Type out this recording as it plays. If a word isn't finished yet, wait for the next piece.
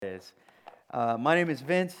is. My name is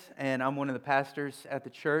Vince, and I'm one of the pastors at the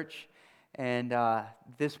church. And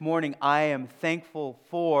this morning, I am thankful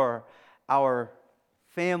for our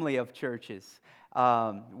family of churches.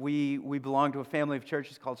 We belong to a family of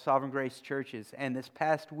churches called Sovereign Grace Churches. And this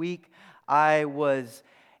past week, I was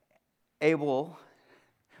able,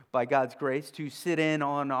 by God's grace, to sit in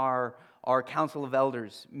on our Council of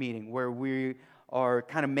Elders meeting, where we are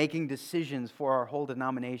kind of making decisions for our whole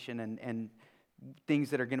denomination and things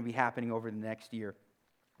that are going to be happening over the next year.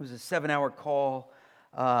 It was a 7-hour call.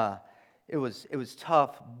 It was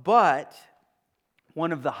tough, but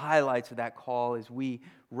one of the highlights of that call is we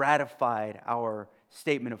ratified our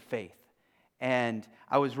statement of faith. And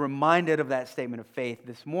I was reminded of that statement of faith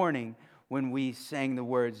this morning when we sang the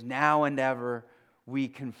words, "Now and ever we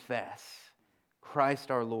confess Christ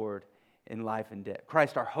our Lord in life and death,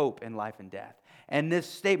 Christ our hope in life and death." And this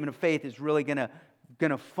statement of faith is really going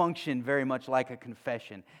to function very much like a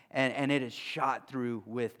confession. And it is shot through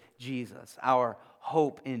with Jesus, our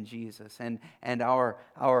hope in Jesus, and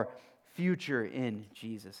our future in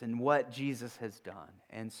Jesus, and what Jesus has done.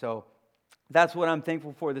 And so that's what I'm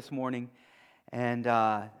thankful for this morning. And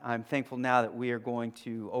I'm thankful now that we are going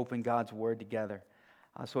to open God's Word together.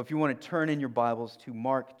 So if you want to turn in your Bibles to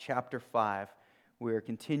Mark chapter 5, we're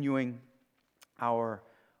continuing our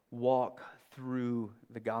walk through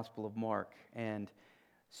the Gospel of Mark and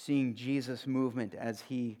seeing Jesus' movement as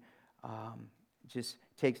he just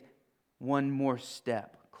takes one more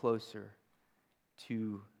step closer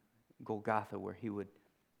to Golgotha, where he would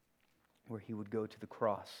go to the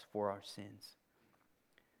cross for our sins.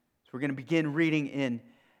 So we're going to begin reading in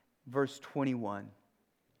verse 21.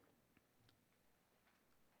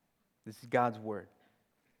 This is God's Word.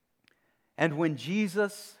 "And when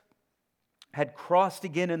Jesus had crossed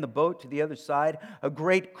again in the boat to the other side, a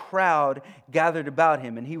great crowd gathered about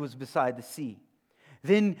him, and he was beside the sea.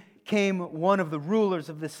 Then came one of the rulers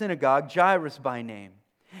of the synagogue, Jairus by name,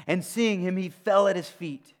 and seeing him, he fell at his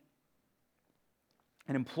feet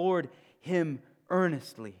and implored him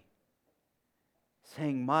earnestly,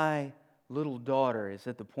 saying, 'My little daughter is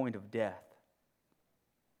at the point of death.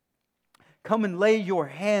 Come and lay your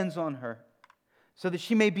hands on her, so that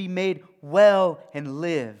she may be made well and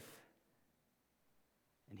live.'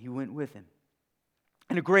 And he went with him.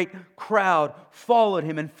 And a great crowd followed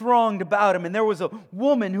him and thronged about him. And there was a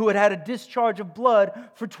woman who had had a discharge of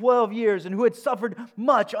blood for 12 years and who had suffered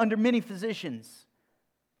much under many physicians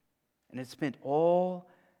and had spent all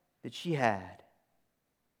that she had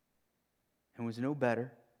and was no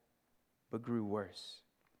better, but grew worse.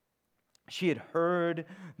 She had heard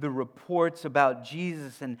the reports about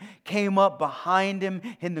Jesus and came up behind him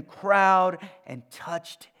in the crowd and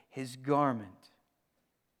touched his garment.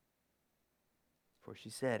 For she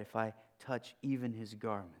said, 'If I touch even his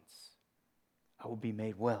garments, I will be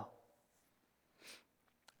made well.'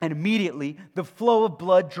 And immediately the flow of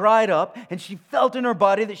blood dried up, and she felt in her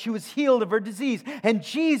body that she was healed of her disease. And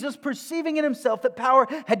Jesus, perceiving in himself that power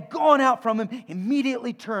had gone out from him,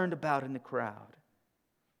 immediately turned about in the crowd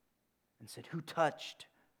and said, 'Who touched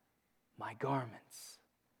my garments?'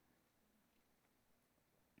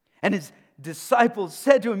 And his disciples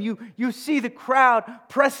said to him, 'You see the crowd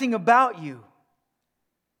pressing about you,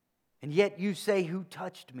 and yet you say, "Who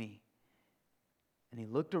touched me?"' And he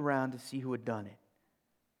looked around to see who had done it.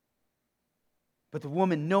 But the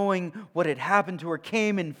woman, knowing what had happened to her,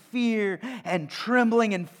 came in fear and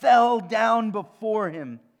trembling and fell down before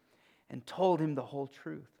him and told him the whole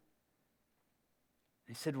truth.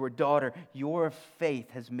 He said to her, 'Daughter, your faith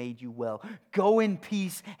has made you well. Go in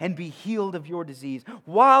peace and be healed of your disease.'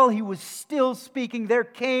 While he was still speaking, there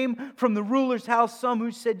came from the ruler's house some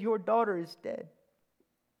who said, 'Your daughter is dead.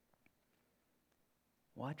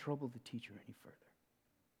 Why trouble the teacher any further?'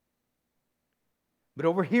 But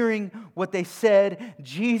overhearing what they said,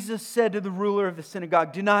 Jesus said to the ruler of the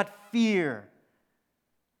synagogue, 'Do not fear,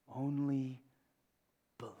 only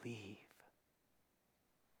believe.'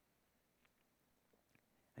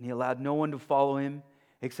 And he allowed no one to follow him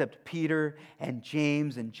except Peter and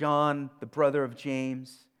James and John, the brother of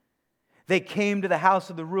James. They came to the house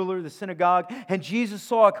of the ruler of the synagogue, and Jesus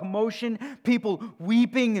saw a commotion, people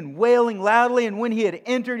weeping and wailing loudly. And when he had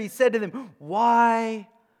entered, he said to them, 'Why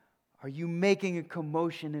are you making a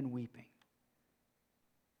commotion and weeping?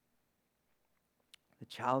 The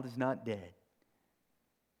child is not dead,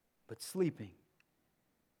 but sleeping.'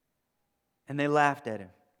 And they laughed at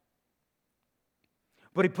him.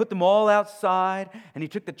 But he put them all outside, and he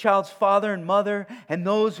took the child's father and mother and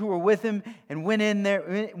those who were with him and went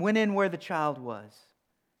in where the child was.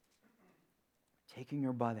 Taking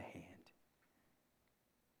her by the hand,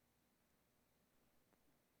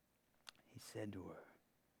 he said to her,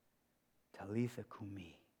 Talitha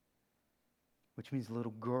Kumi, which means,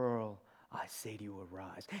 little girl, I say to you,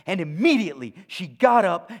 arise. And immediately she got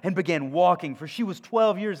up and began walking, for she was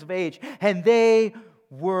 12 years of age. And they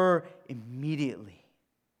were immediately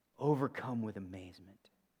overcome with amazement.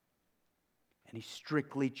 And he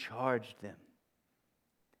strictly charged them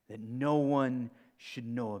that no one should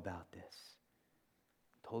know about this.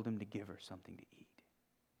 Told him to give her something to eat.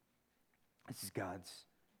 This is God's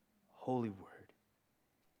holy word,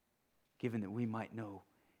 given that we might know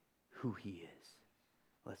who he is.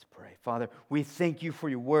 Let's pray. Father, we thank you for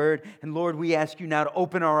your word. And Lord, we ask you now to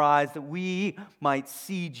open our eyes that we might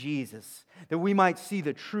see Jesus, that we might see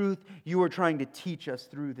the truth you are trying to teach us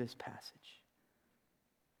through this passage,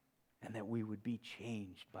 and that we would be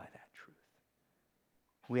changed by that truth.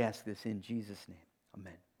 We ask this in Jesus' name.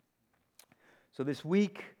 Amen. So this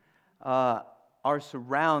week, our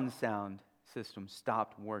surround sound system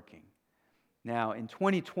stopped working. Now, in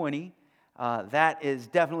 2020, that is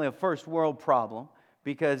definitely a first world problem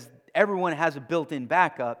because everyone has a built-in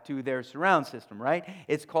backup to their surround system, right?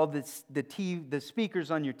 It's called the speakers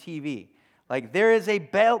on your TV. Like, there is a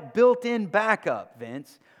built-in backup,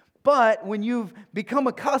 Vince. But when you've become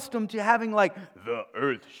accustomed to having like the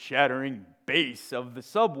earth-shattering bass of the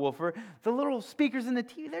subwoofer, the little speakers in the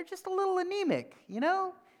TV, they're just a little anemic, you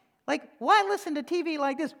know? Like, why listen to TV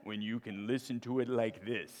like this when you can listen to it like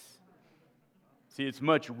this? See, it's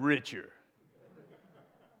much richer.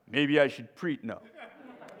 Maybe I should no.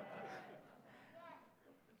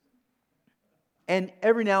 And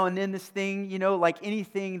every now and then this thing, you know, like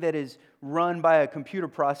anything that is run by a computer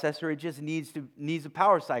processor, it just needs a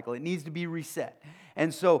power cycle. It needs to be reset.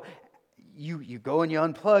 And so you go and you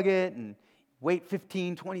unplug it and wait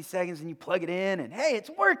 15, 20 seconds and you plug it in and hey, it's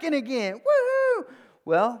working again. Woohoo!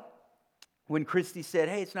 Well, when Christy said,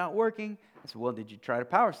 hey, it's not working, I said, well, did you try to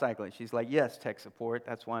power cycle it? She's like, yes, tech support.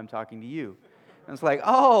 That's why I'm talking to you. And it's like,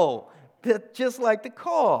 oh, just like the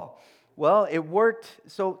call. Well, it worked.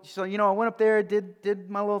 So you know, I went up there, did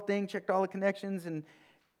my little thing, checked all the connections, and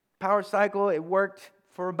power cycle. It worked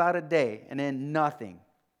for about a day, and then nothing.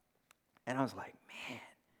 And I was like, man,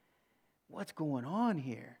 what's going on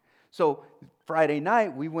here? So Friday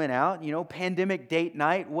night, we went out, you know, pandemic date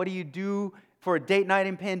night. What do you do for a date night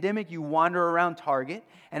in pandemic? You wander around Target.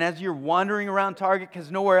 And as you're wandering around Target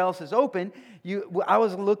because nowhere else is open, I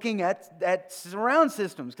was looking at surround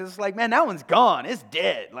systems because it's like, man, that one's gone. It's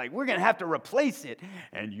dead. Like, we're going to have to replace it.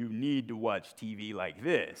 And you need to watch TV like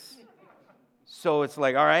this. So it's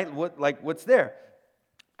like, all right, what's there?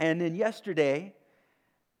 And then yesterday,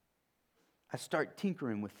 I start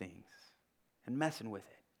tinkering with things and messing with it.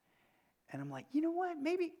 And I'm like, you know what?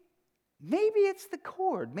 Maybe it's the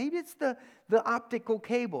cord. Maybe it's the optical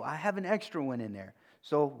cable. I have an extra one in there.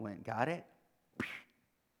 So went, got it.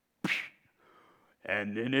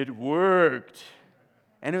 And then it worked.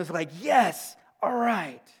 And it was like, yes, all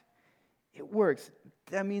right. It works.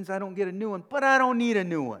 That means I don't get a new one, but I don't need a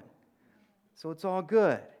new one. So it's all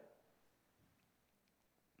good.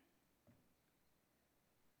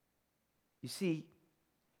 You see,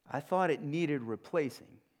 I thought it needed replacing,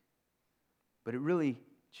 but it really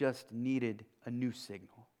just needed a new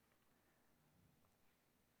signal.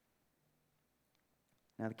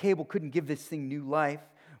 Now, the cable couldn't give this thing new life,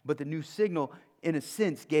 but the new signal, in a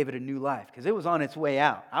sense, gave it a new life because it was on its way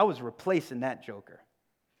out. I was replacing that joker.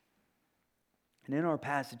 And in our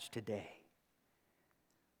passage today,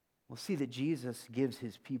 we'll see that Jesus gives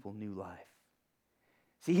his people new life.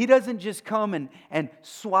 See, he doesn't just come and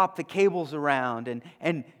swap the cables around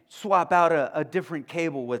and swap out a different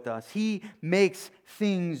cable with us. He makes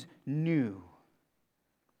things new.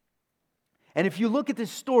 And if you look at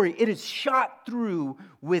this story, it is shot through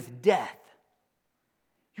with death.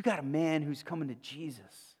 You got a man who's coming to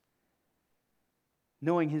Jesus,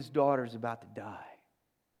 knowing his daughter's about to die.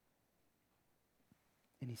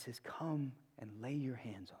 And he says, come and lay your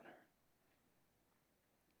hands on her,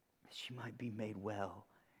 that she might be made well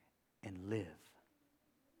and live.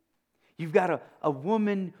 You've got a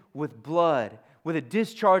woman with blood, with a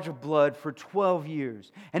discharge of blood for 12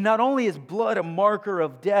 years. And not only is blood a marker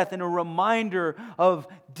of death and a reminder of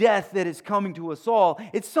death that is coming to us all,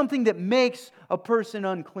 it's something that makes a person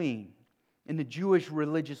unclean in the Jewish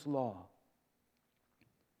religious law.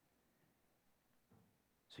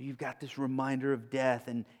 So you've got this reminder of death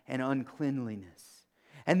and uncleanliness.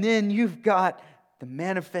 And then you've got the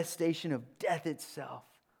manifestation of death itself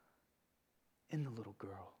in the little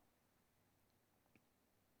girl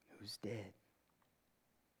who's dead.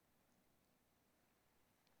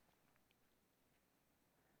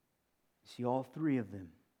 See, all three of them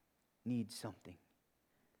need something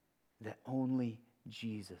that only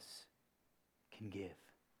Jesus can give.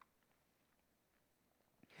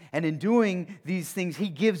 And in doing these things, He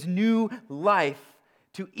gives new life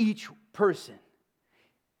to each person.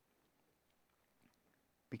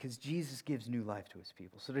 Because Jesus gives new life to His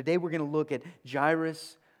people. So today we're going to look at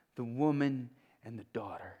Jairus, the woman, and the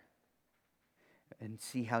daughter. And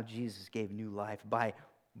see how Jesus gave new life by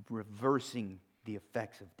reversing the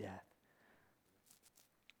effects of death.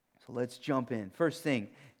 So let's jump in. First thing,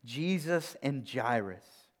 Jesus and Jairus.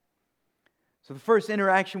 So the first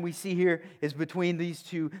interaction we see here is between these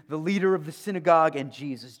two, the leader of the synagogue and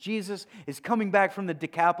Jesus. Jesus is coming back from the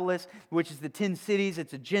Decapolis, which is the 10 cities.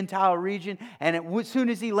 It's a Gentile region. And as soon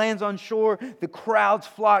as He lands on shore, the crowds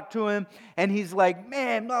flock to Him. And He's like,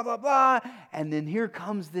 man, blah, blah, blah. And then here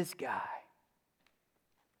comes this guy.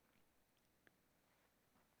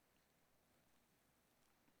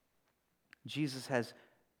 Jesus has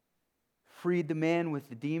freed the man with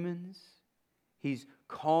the demons. He's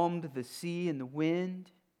calmed the sea and the wind.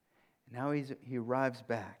 And now he arrives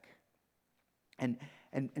back. And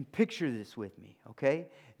picture this with me, okay?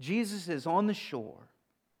 Jesus is on the shore.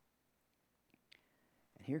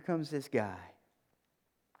 And here comes this guy.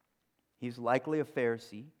 He's likely a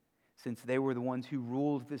Pharisee, since they were the ones who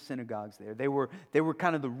ruled the synagogues there. They were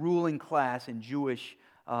kind of the ruling class in Jewish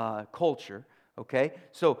culture, okay?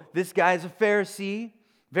 So this guy is a Pharisee,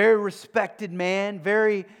 very respected man,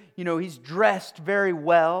 he's dressed very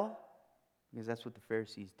well, because that's what the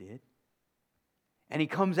Pharisees did. And he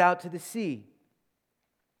comes out to the sea.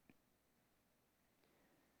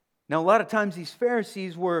 Now, a lot of times these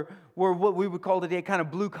Pharisees were what we would call today kind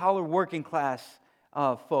of blue-collar working class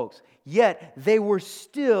folks. Yet they were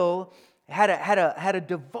still had a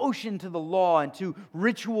devotion to the law and to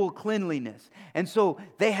ritual cleanliness. And so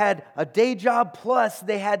they had a day job, plus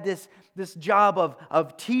they had this job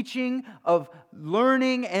of teaching, of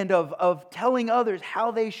learning, and of telling others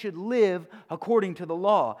how they should live according to the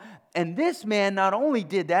law. And this man not only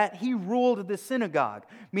did that, he ruled the synagogue,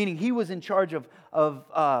 meaning he was in charge of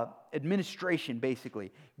administration,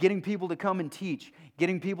 basically. Getting people to come and teach,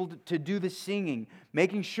 getting people to do the singing,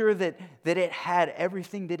 making sure that it had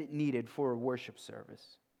everything that it needed for a worship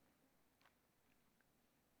service.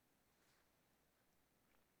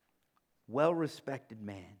 Well-respected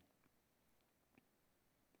man.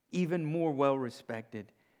 Even more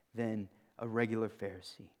well-respected than a regular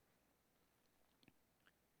Pharisee.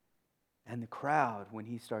 And the crowd, when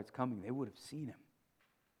he starts coming, they would have seen him.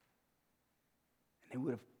 And they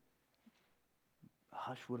would have, a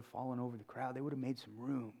hush would have fallen over the crowd. They would have made some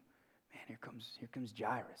room. Man, here comes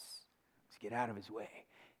Jairus. Let's get out of his way.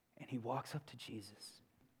 And he walks up to Jesus.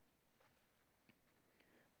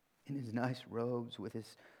 In his nice robes with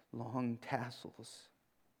his long tassels.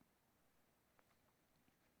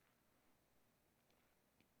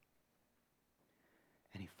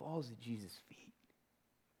 And he falls at Jesus' feet.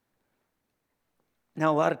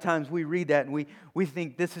 Now, a lot of times we read that and we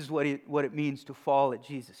think this is what it means to fall at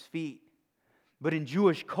Jesus' feet. But in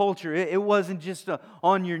Jewish culture, it wasn't just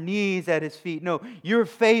on your knees at His feet. No, your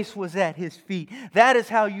face was at His feet. That is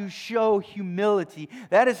how you show humility.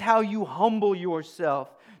 That is how you humble yourself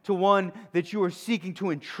to one that you are seeking to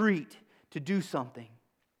entreat to do something.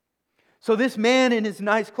 So this man in his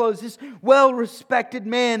nice clothes, this well-respected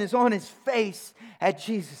man, is on his face at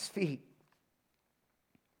Jesus' feet.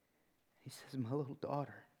 He says, my little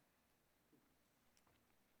daughter.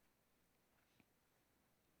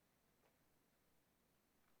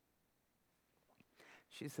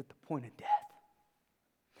 She's at the point of death.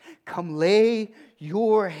 Come lay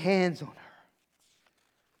your hands on her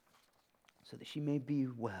so that she may be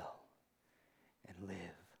well and live.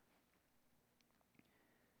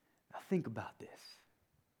 Now think about this.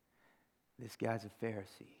 This guy's a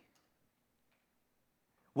Pharisee.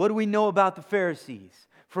 What do we know about the Pharisees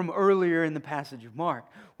from earlier in the passage of Mark?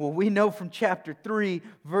 Well, we know from chapter 3,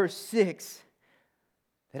 verse 6,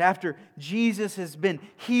 that after Jesus has been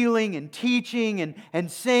healing and teaching and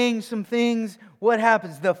saying some things, what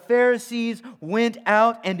happens? The Pharisees went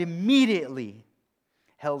out and immediately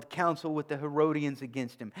held counsel with the Herodians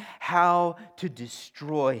against Him, how to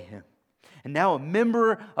destroy Him. And now a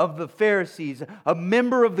member of the Pharisees, a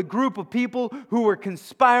member of the group of people who were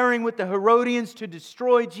conspiring with the Herodians to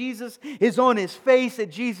destroy Jesus, is on his face at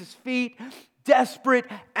Jesus' feet, desperate,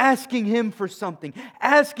 asking Him for something,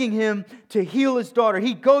 asking Him to heal his daughter.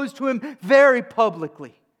 He goes to Him very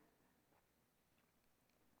publicly.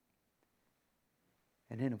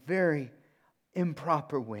 And in a very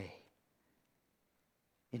improper way,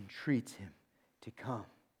 entreats Him to come.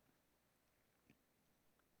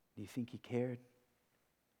 Do you think He cared?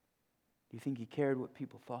 Do you think He cared what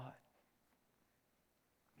people thought?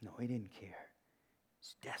 No, He didn't care.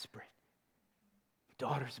 He's desperate.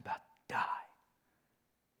 Daughter's about to die.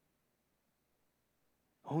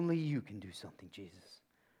 Only you can do something, Jesus.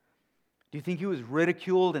 Do you think he was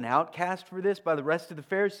ridiculed and outcast for this by the rest of the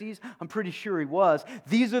Pharisees? I'm pretty sure he was.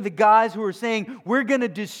 These are the guys who are saying, we're going to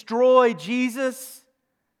destroy Jesus.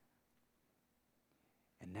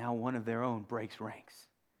 And now one of their own breaks ranks.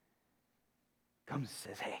 Comes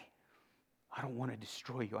and says, hey, I don't want to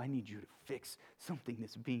destroy you. I need you to fix something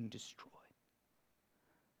that's being destroyed.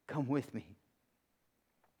 Come with me.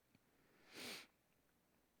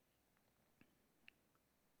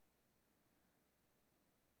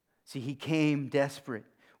 See, he came desperate,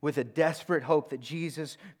 with a desperate hope that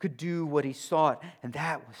Jesus could do what he sought, and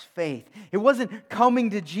that was faith. It wasn't coming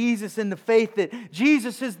to Jesus in the faith that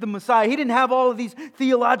Jesus is the Messiah. He didn't have all of these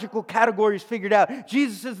theological categories figured out.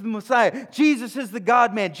 Jesus is the Messiah. Jesus is the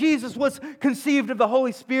God-man. Jesus was conceived of the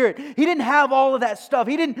Holy Spirit. He didn't have all of that stuff.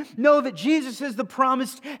 He didn't know that Jesus is the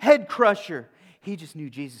promised head crusher. He just knew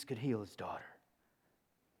Jesus could heal his daughter.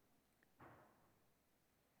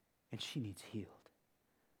 And she needs healed.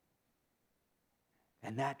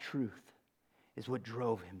 And that truth is what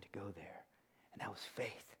drove him to go there. And that was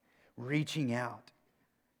faith. Reaching out.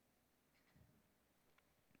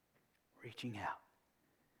 Reaching out.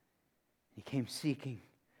 He came seeking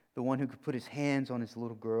the one who could put his hands on his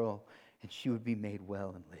little girl and she would be made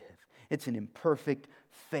well and live. It's an imperfect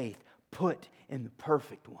faith put in the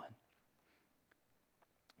perfect one.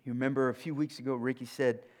 You remember a few weeks ago, Ricky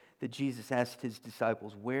said that Jesus asked his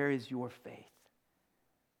disciples, where is your faith?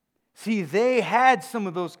 See, they had some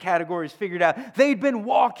of those categories figured out. They'd been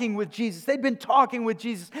walking with Jesus. They'd been talking with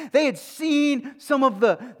Jesus. They had seen some of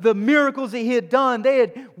the miracles that he had done. They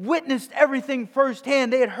had witnessed everything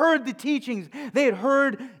firsthand. They had heard the teachings. They had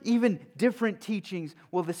heard even different teachings.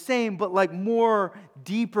 Well, the same, but like more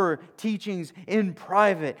deeper teachings in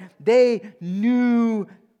private. They knew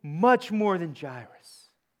much more than Jairus.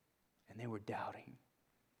 And they were doubting.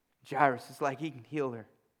 Jairus is like, he can heal her.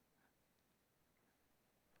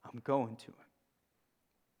 I'm going to him.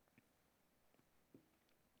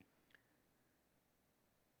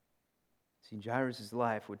 See, Jairus'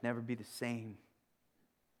 life would never be the same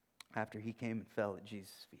after he came and fell at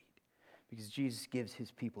Jesus' feet. Because Jesus gives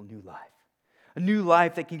his people new life. A new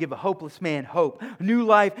life that can give a hopeless man hope. A new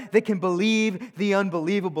life that can believe the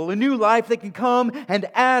unbelievable. A new life that can come and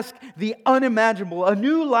ask the unimaginable. A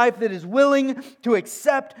new life that is willing to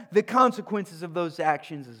accept the consequences of those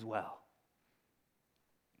actions as well.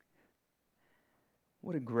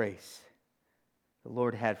 What a grace the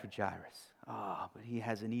Lord had for Jairus. But he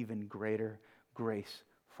has an even greater grace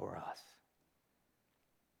for us.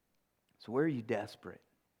 So where are you desperate?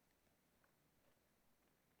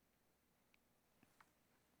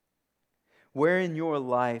 Where in your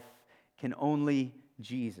life can only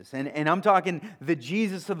Jesus, and I'm talking the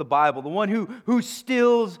Jesus of the Bible, the one who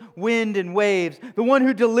stills wind and waves, the one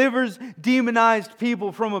who delivers demonized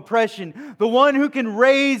people from oppression, the one who can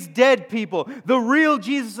raise dead people, the real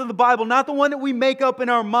Jesus of the Bible, not the one that we make up in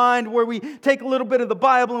our mind where we take a little bit of the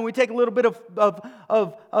Bible and we take a little bit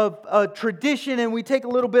of tradition and we take a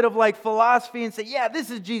little bit of like philosophy and say, yeah, this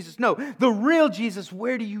is Jesus. No, the real Jesus,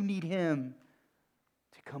 where do you need him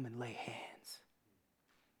to come and lay hands?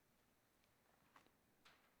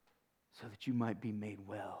 So that you might be made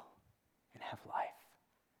well and have life.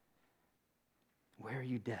 Where are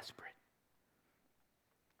you desperate?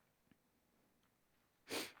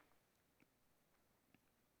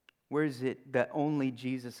 Where is it that only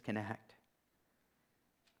Jesus can act?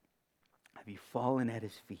 Have you fallen at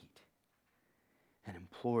his feet and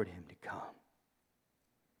implored him to come?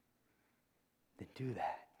 Then do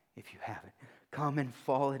that if you haven't. Come and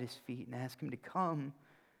fall at his feet and ask him to come.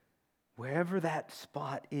 Wherever that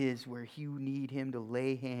spot is where you need him to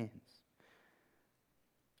lay hands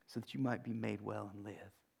so that you might be made well and live.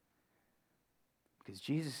 Because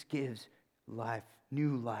Jesus gives life,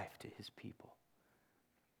 new life to his people.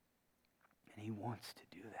 And he wants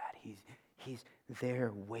to do that. He's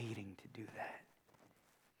there waiting to do that.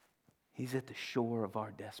 He's at the shore of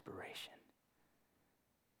our desperation.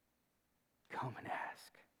 Come and ask.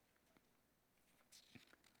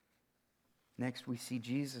 Next, we see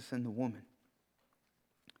Jesus and the woman.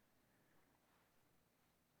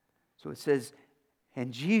 So it says,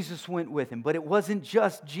 and Jesus went with him. But it wasn't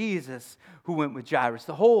just Jesus who went with Jairus.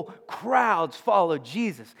 The whole crowds followed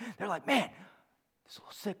Jesus. They're like, man, this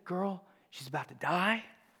little sick girl, she's about to die.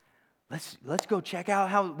 Let's go check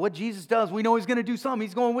out what Jesus does. We know he's going to do something.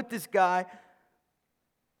 He's going with this guy.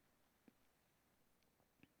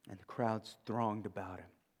 And the crowds thronged about him.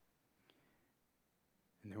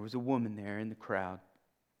 And there was a woman there in the crowd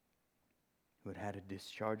who had had a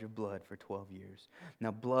discharge of blood for 12 years.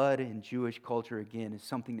 Now, blood in Jewish culture, again, is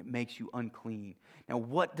something that makes you unclean. Now,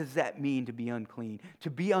 what does that mean to be unclean?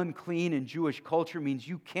 To be unclean in Jewish culture means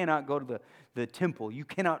you cannot go to the temple. You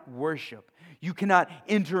cannot worship. You cannot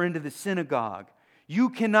enter into the synagogue. You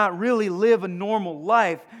cannot really live a normal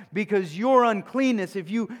life because your uncleanness, if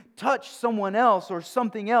you touch someone else or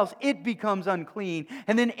something else, it becomes unclean.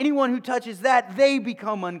 And then anyone who touches that, they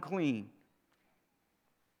become unclean.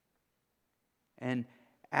 And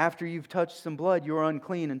after you've touched some blood, you're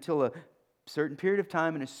unclean until a certain period of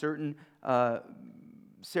time and a certain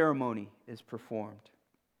ceremony is performed.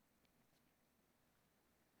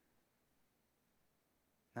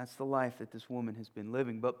 That's the life that this woman has been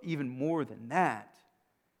living. But even more than that,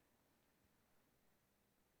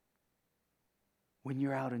 when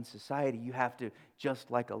you're out in society, you have to, just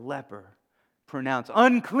like a leper, pronounce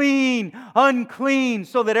unclean, unclean,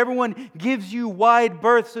 so that everyone gives you wide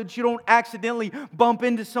berth so that you don't accidentally bump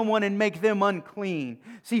into someone and make them unclean.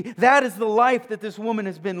 See, that is the life that this woman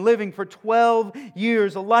has been living for 12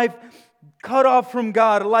 years, a life cut off from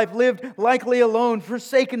God, a life lived likely alone,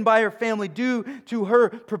 forsaken by her family due to her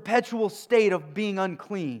perpetual state of being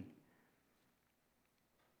unclean.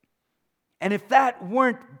 And if that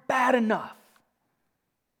weren't bad enough,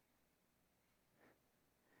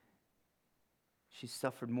 she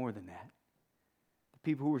suffered more than that. The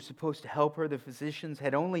people who were supposed to help her, the physicians,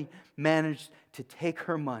 had only managed to take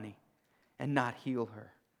her money and not heal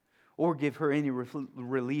her or give her any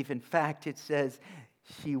relief. In fact, it says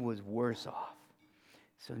she was worse off.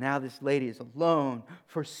 So now this lady is alone,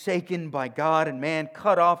 forsaken by God and man,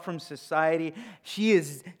 cut off from society. She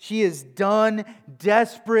is done,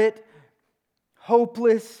 desperate,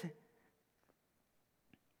 hopeless. And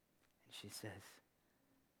she says,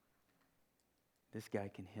 this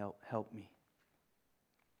guy can help me.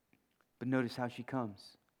 But notice how she comes.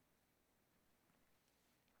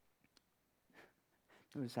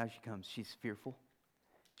 Notice how she comes. She's fearful.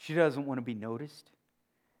 She doesn't want to be noticed.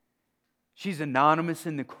 She's anonymous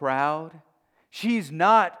in the crowd. She's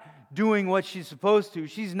not doing what she's supposed to.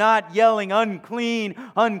 She's not yelling, unclean,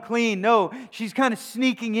 unclean. No, she's kind of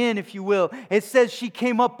sneaking in, if you will. It says she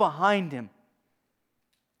came up behind him.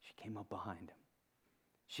 She came up behind him.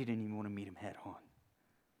 She didn't even want to meet him head on.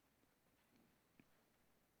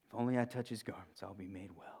 If only I touch his garments, I'll be made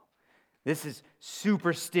well. This is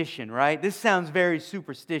superstition, right? This sounds very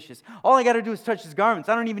superstitious. All I got to do is touch his garments.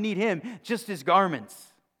 I don't even need him, just his garments.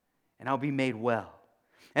 And I'll be made well.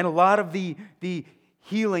 And a lot of the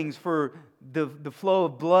healings for the flow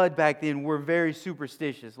of blood back then were very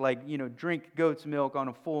superstitious. Like, drink goat's milk on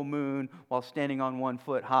a full moon while standing on one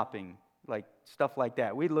foot hopping. Like, stuff like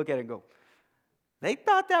that. We'd look at it and go, they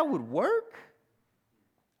thought that would work?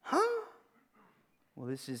 Huh? Well,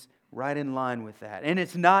 this is right in line with that. And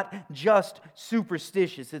it's not just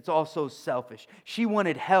superstitious, it's also selfish. She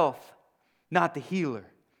wanted health, not the healer.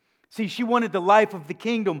 See, she wanted the life of the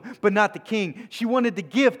kingdom, but not the king. She wanted the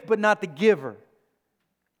gift, but not the giver.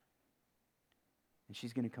 And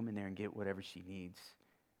she's going to come in there and get whatever she needs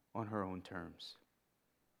on her own terms.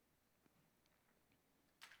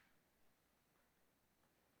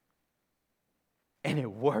 And it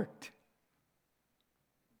worked.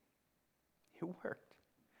 It worked.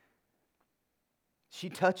 She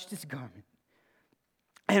touched his garment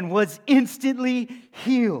and was instantly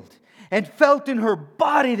healed and felt in her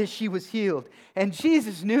body that she was healed. And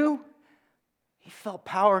Jesus knew. He felt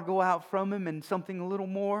power go out from him and something a little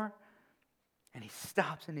more. And he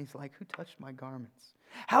stops and he's like, who touched my garments?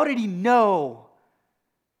 How did he know?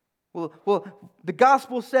 Well, the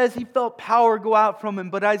gospel says he felt power go out from him,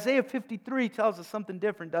 but Isaiah 53 tells us something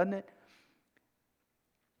different, doesn't it?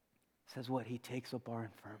 It says what? He takes up our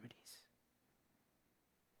infirmities.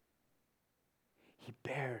 He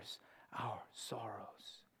bears our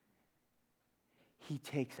sorrows. He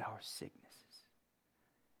takes our sicknesses.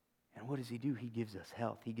 And what does he do? He gives us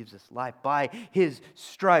health. He gives us life. By his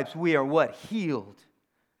stripes we are what? Healed.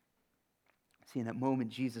 See, in that moment,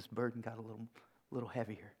 Jesus' burden got a little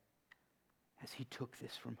heavier as he took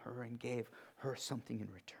this from her and gave her something in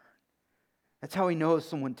return. That's how he knows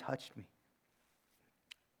someone touched me.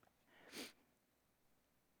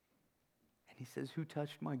 And he says, who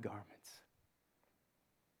touched my garments?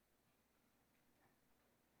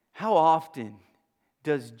 How often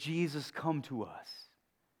does Jesus come to us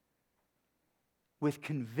with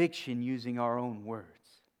conviction using our own words?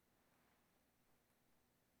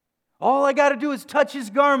 All I got to do is touch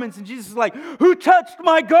his garments. And Jesus is like, who touched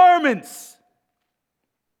my garments?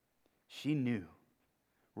 She knew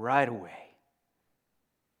right away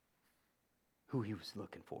who he was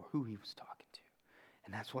looking for, who he was talking to.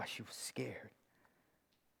 And that's why she was scared.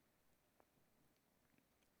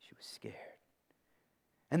 She was scared.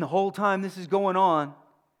 And the whole time this is going on,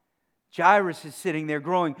 Jairus is sitting there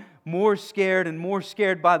growing more scared and more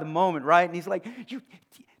scared by the moment, right? And he's like, "You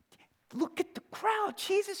look at the crowd.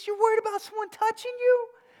 Jesus, you're worried about someone touching you?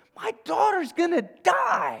 My daughter's going to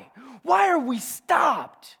die. Why are we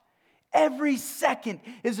stopped? Every second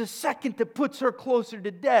is a second that puts her closer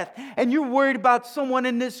to death. And you're worried about someone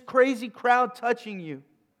in this crazy crowd touching you.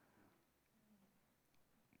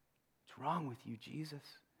 What's wrong with you, Jesus?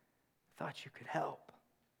 I thought you could help."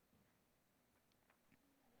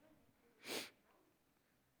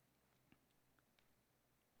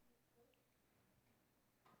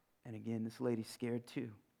 And again, this lady's scared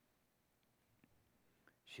too.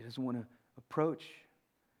 She doesn't want to approach,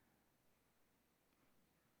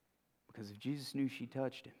 because if Jesus knew she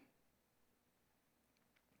touched him,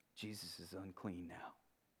 Jesus is unclean now.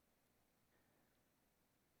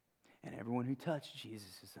 And everyone who touched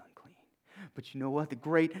Jesus is unclean. But you know what? The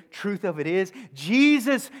great truth of it is,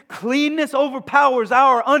 Jesus' cleanness overpowers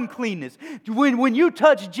our uncleanness. When you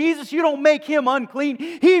touch Jesus, you don't make him unclean.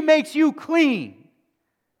 He makes you clean.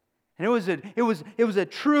 And it was a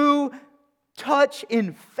true touch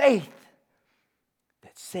in faith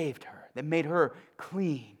that saved her, that made her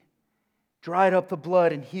clean, dried up the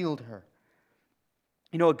blood and healed her.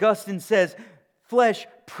 You know, Augustine says, flesh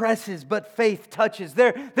presses, but faith touches.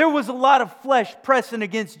 There was a lot of flesh pressing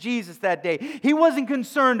against Jesus that day. He wasn't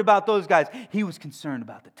concerned about those guys. He was concerned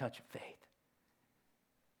about the touch of faith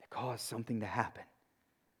that caused something to happen.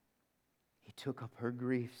 He took up her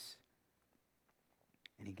griefs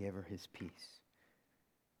and he gave her his peace.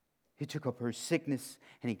 He took up her sickness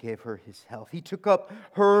and he gave her his health. He took up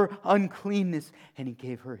her uncleanness and he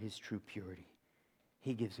gave her his true purity.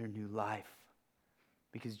 He gives her new life,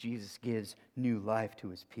 because Jesus gives new life to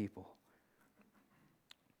his people.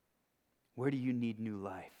 Where do you need new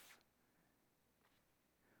life?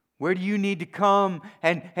 Where do you need to come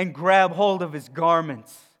and grab hold of his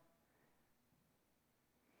garments?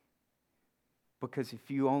 Because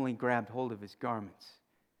if you only grabbed hold of his garments,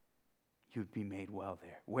 you'd be made well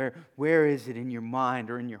there. Where is it in your mind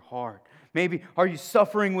or in your heart? Maybe are you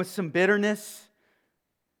suffering with some bitterness?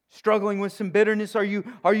 Struggling with some bitterness? Are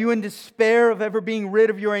you in despair of ever being rid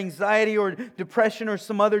of your anxiety or depression or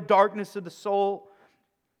some other darkness of the soul?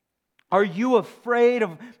 Are you afraid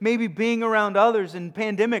of maybe being around others, and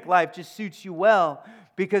pandemic life just suits you well?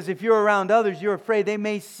 Because if you're around others, you're afraid they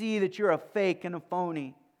may see that you're a fake and a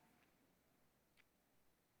phony.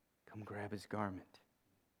 Come grab his garment.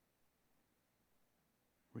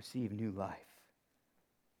 Receive new life.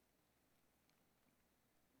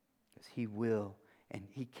 Because he will, and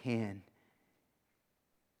he can,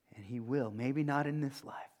 and he will, maybe not in this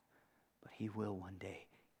life, but he will one day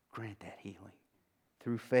grant that healing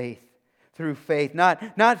through faith. Through faith,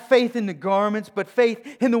 not faith in the garments, but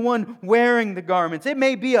faith in the one wearing the garments. It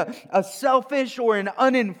may be a selfish or an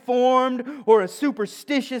uninformed or a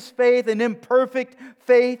superstitious faith, an imperfect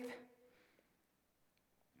faith.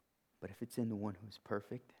 But if it's in the one who's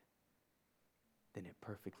perfect, then it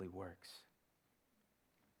perfectly works.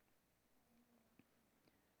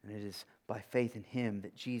 And it is by faith in him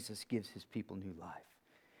that Jesus gives his people new life.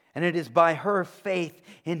 And it is by her faith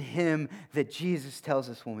in him that Jesus tells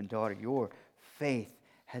this woman, "Daughter, your faith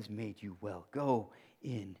has made you well. Go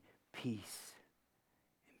in peace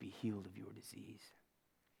and be healed of your disease."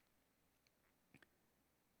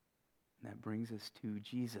 And that brings us to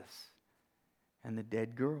Jesus and the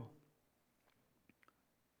dead girl.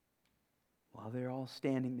 While they're all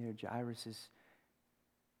standing there, Jairus'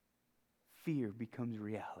 fear becomes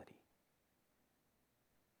reality.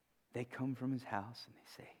 They come from his house and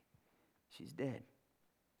they say, "She's dead.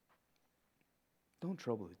 Don't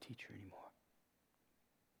trouble the teacher anymore."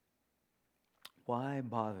 Why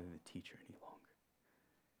bother the teacher any longer?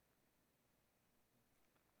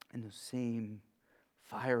 And those same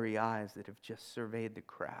fiery eyes that have just surveyed the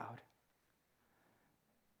crowd,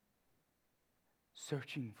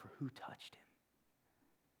 searching for who touched him,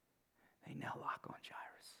 they now lock on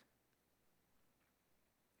Jairus.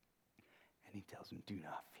 And he tells them, "Do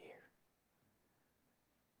not fear.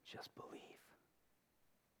 Just believe."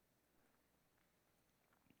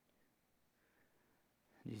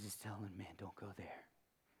 Jesus is telling him, "Man, don't go there.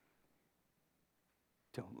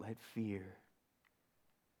 Don't let fear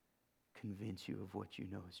convince you of what you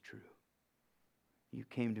know is true. You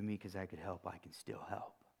came to me because I could help. I can still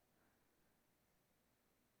help.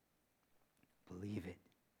 Believe it.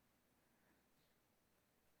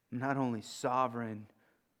 I'm not only sovereign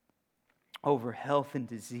over health and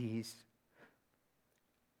disease,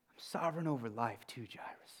 I'm sovereign over life too,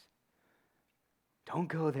 Jairus. Don't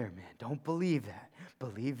go there, man. Don't believe that.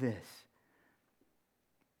 Believe this.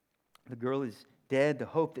 The girl is dead. The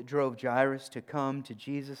hope that drove Jairus to come to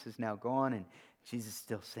Jesus is now gone, and Jesus is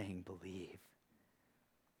still saying, believe.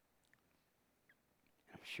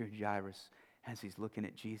 I'm sure Jairus, as he's looking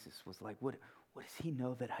at Jesus, was like, what does he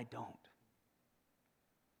know that I don't?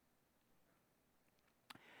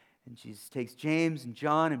 And Jesus takes James and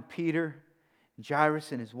John and Peter, and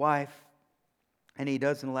Jairus and his wife, and he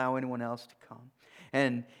doesn't allow anyone else to come.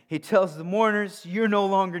 And he tells the mourners, you're no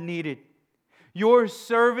longer needed. Your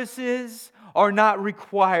services are not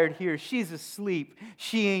required here. She's asleep.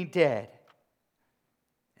 She ain't dead.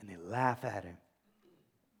 And they laugh at him.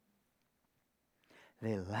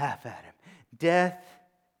 They laugh at him. Death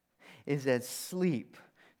is as sleep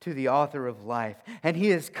to the author of life. And he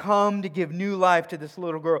has come to give new life to this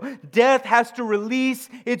little girl. Death has to release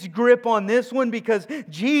its grip on this one because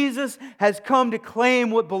Jesus has come to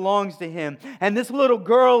claim what belongs to him. And this little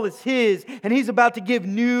girl is his, and he's about to give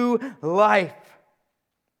new life.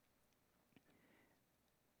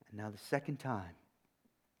 And now the second time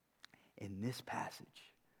in this passage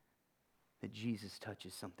that Jesus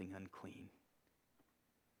touches something unclean.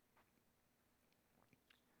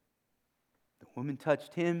 The woman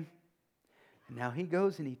touched him, and now he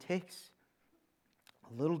goes and he takes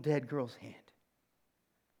a little dead girl's hand.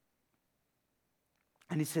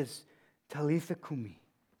 And he says, Talitha Kumi.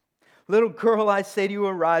 Little girl, I say to you,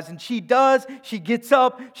 arise. And she does. She gets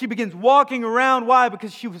up. She begins walking around. Why?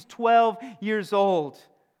 Because she was 12 years old.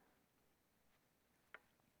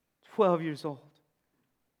 12 years old.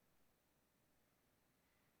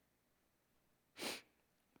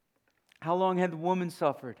 How long had the woman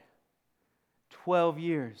suffered? 12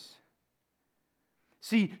 years.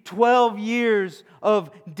 See, 12 years of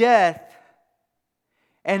death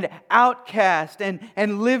and outcast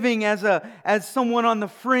and living as someone on the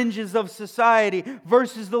fringes of society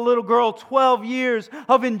versus the little girl, 12 years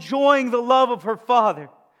of enjoying the love of her father,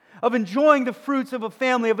 of enjoying the fruits of a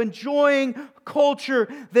family, of enjoying culture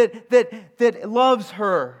that loves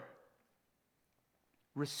her.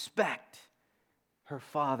 Respect her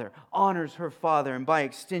father, honors her father, and by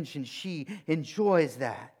extension, she enjoys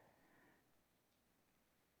that.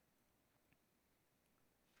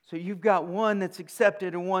 So you've got one that's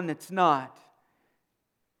accepted and one that's not.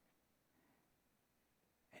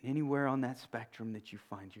 And anywhere on that spectrum that you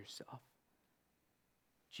find yourself,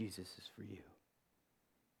 Jesus is for you.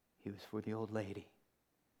 He was for the old lady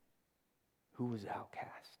who was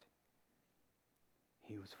outcast.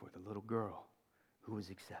 He was for the little girl who was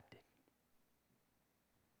accepted.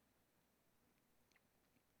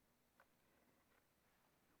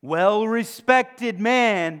 Well-respected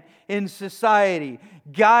man in society.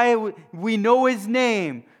 Guy, we know his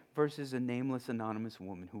name, versus a nameless, anonymous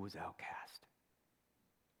woman who was outcast.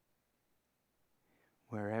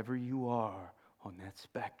 Wherever you are on that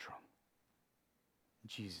spectrum,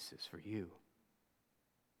 Jesus is for you.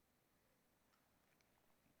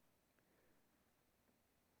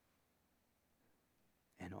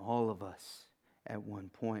 And all of us, at one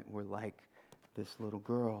point, were like this little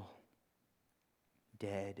girl.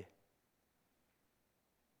 Dead.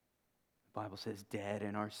 The Bible says dead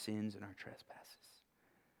in our sins and our trespasses.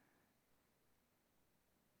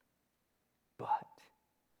 But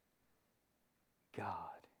God,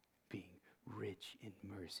 being rich in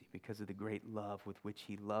mercy, because of the great love with which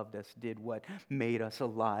He loved us, did what? Made us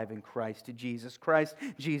alive in Christ Jesus.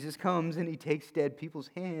 Jesus comes and He takes dead people's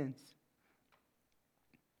hands.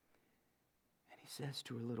 Says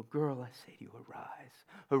to her, little girl, I say to you, arise.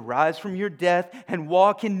 Arise from your death and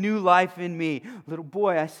walk in new life in me. Little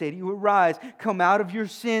boy, I say to you, arise. Come out of your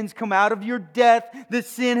sins. Come out of your death that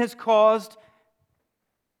sin has caused.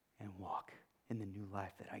 And walk in the new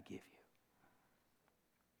life that I give you.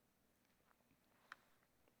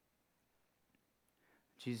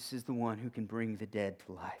 Jesus is the one who can bring the dead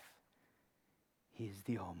to life. He is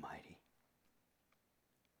the Almighty.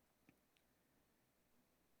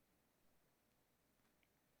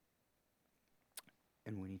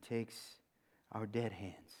 And when He takes our dead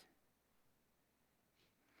hands,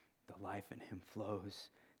 the life in Him flows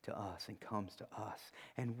to us and comes to us.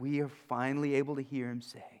 And we are finally able to hear Him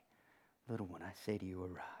say, little one, I say to you,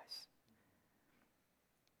 arise.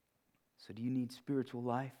 So do you need spiritual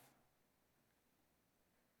life?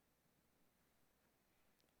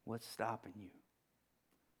 What's stopping you?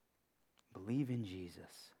 Believe in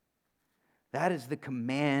Jesus. That is the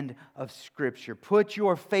command of Scripture. Put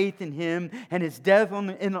your faith in Him and His death on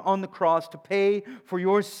the cross to pay for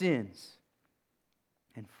your sins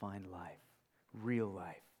and find life, real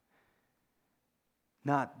life.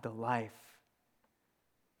 Not the life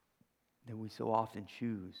that we so often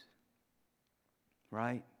choose,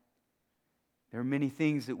 right? There are many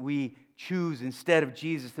things that we choose instead of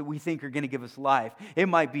Jesus that we think are going to give us life. It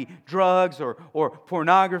might be drugs or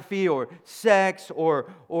pornography or sex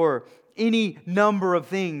or any number of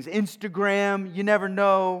things. Instagram, you never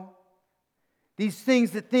know. These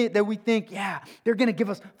things that we think, yeah, they're going to give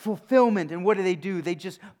us fulfillment. And what do? They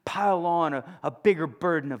just pile on a bigger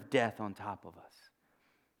burden of death on top of us.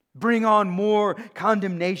 Bring on more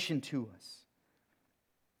condemnation to us.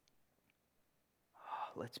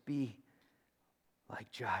 Let's be like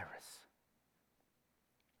Jairus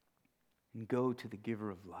and go to the giver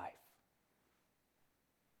of life.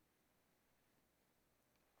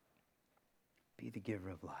 Be the giver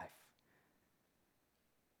of life.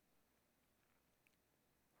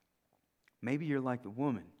 Maybe you're like the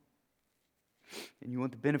woman and you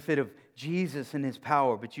want the benefit of Jesus and His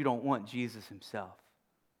power, but you don't want Jesus Himself.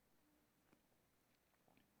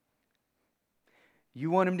 You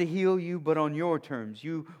want Him to heal you, but on your terms.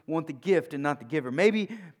 You want the gift and not the giver. Maybe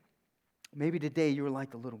today you're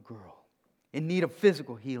like the little girl in need of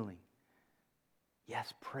physical healing.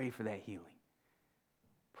 Yes, pray for that healing.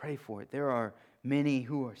 Pray for it. There are many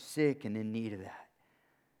who are sick and in need of that.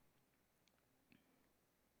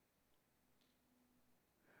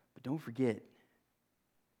 But don't forget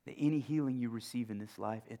that any healing you receive in this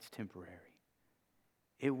life, it's temporary.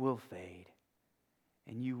 It will fade,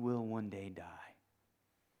 and you will one day die.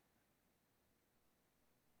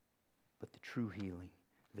 But the true healing,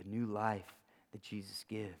 the new life that Jesus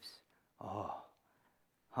gives,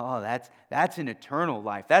 that's an eternal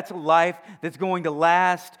life. That's a life that's going to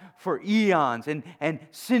last for eons and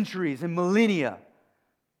centuries and millennia.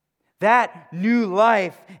 That new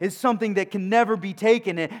life is something that can never be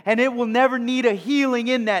taken, and it will never need a healing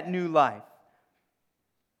in that new life.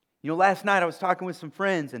 You know, last night I was talking with some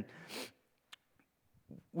friends, and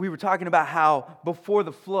we were talking about how before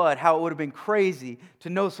the flood, how it would have been crazy to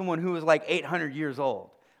know someone who was like 800 years old.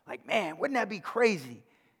 Like, man, wouldn't that be crazy?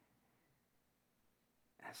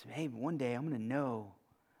 And I said, hey, one day I'm going to know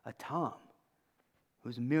a Tom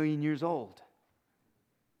who's 1,000,000 years old.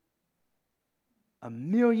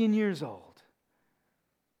 1,000,000 years old.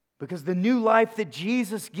 Because the new life that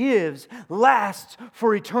Jesus gives lasts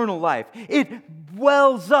for eternal life. It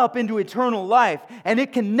wells up into eternal life, and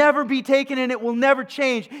it can never be taken, and it will never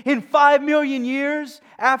change. In 5,000,000 years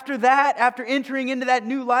after that, after entering into that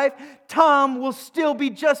new life, Tom will still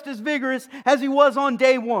be just as vigorous as he was on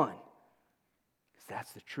day one. Because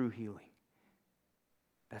that's the true healing.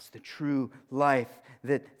 That's the true life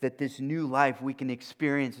that this new life we can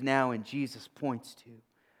experience now and Jesus points to.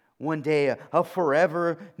 One day, a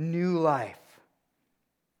forever new life.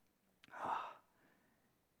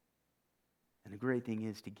 And the great thing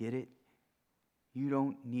is, to get it, you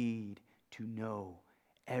don't need to know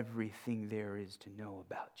everything there is to know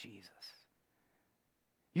about Jesus.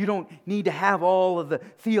 You don't need to have all of the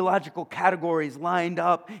theological categories lined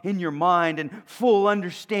up in your mind and full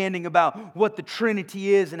understanding about what the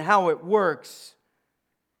Trinity is and how it works.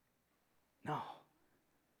 No.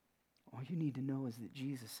 All you need to know is that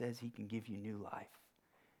Jesus says He can give you new life.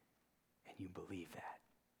 And you believe that.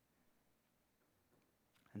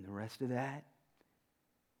 And the rest of that,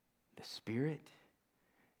 the Spirit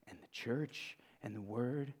and the church and the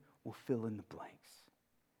Word will fill in the blanks.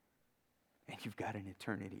 And you've got an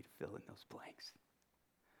eternity to fill in those blanks.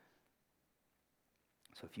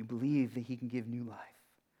 So if you believe that He can give new life,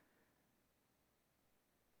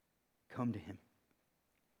 come to Him.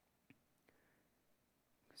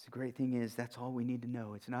 Because the great thing is, that's all we need to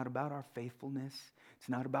know. It's not about our faithfulness. It's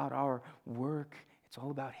not about our work. It's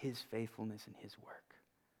all about His faithfulness and His work.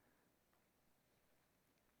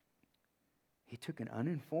 He took an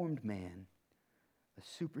uninformed man, a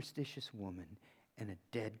superstitious woman, and a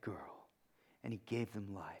dead girl, and He gave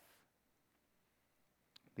them life.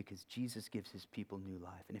 Because Jesus gives His people new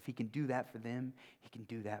life. And if He can do that for them, He can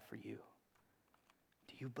do that for you.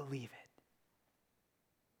 Do you believe it?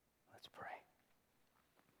 Let's pray.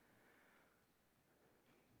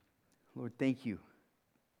 Lord, thank You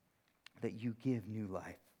that You give new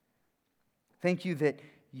life. Thank You that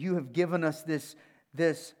You have given us this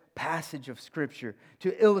passage of Scripture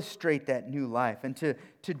to illustrate that new life and to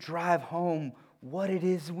drive home what it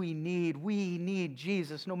is we need. We need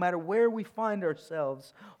Jesus no matter where we find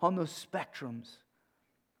ourselves on those spectrums.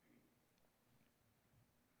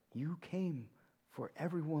 You came for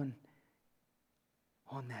everyone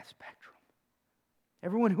on that spectrum.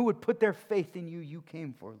 Everyone who would put their faith in You, You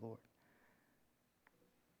came for, Lord.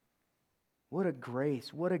 What a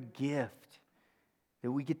grace, what a gift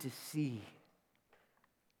that we get to see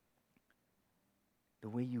the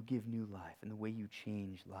way You give new life and the way You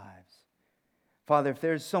change lives. Father, if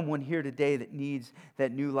there's someone here today that needs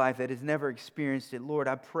that new life, that has never experienced it, Lord,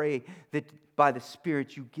 I pray that by the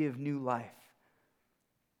Spirit you give new life.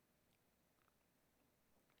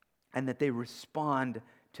 And that they respond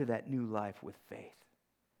to that new life with faith.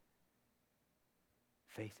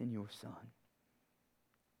 Faith in your Son,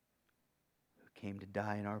 who came to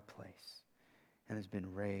die in our place and has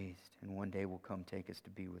been raised, and one day will come take us to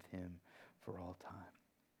be with him for all time.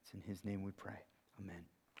 It's in his name we pray. Amen.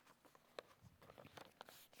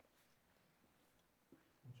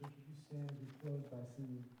 Church, if you stand, we close by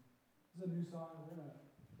singing. This is a new song. We're going to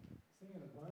sing it a bunch.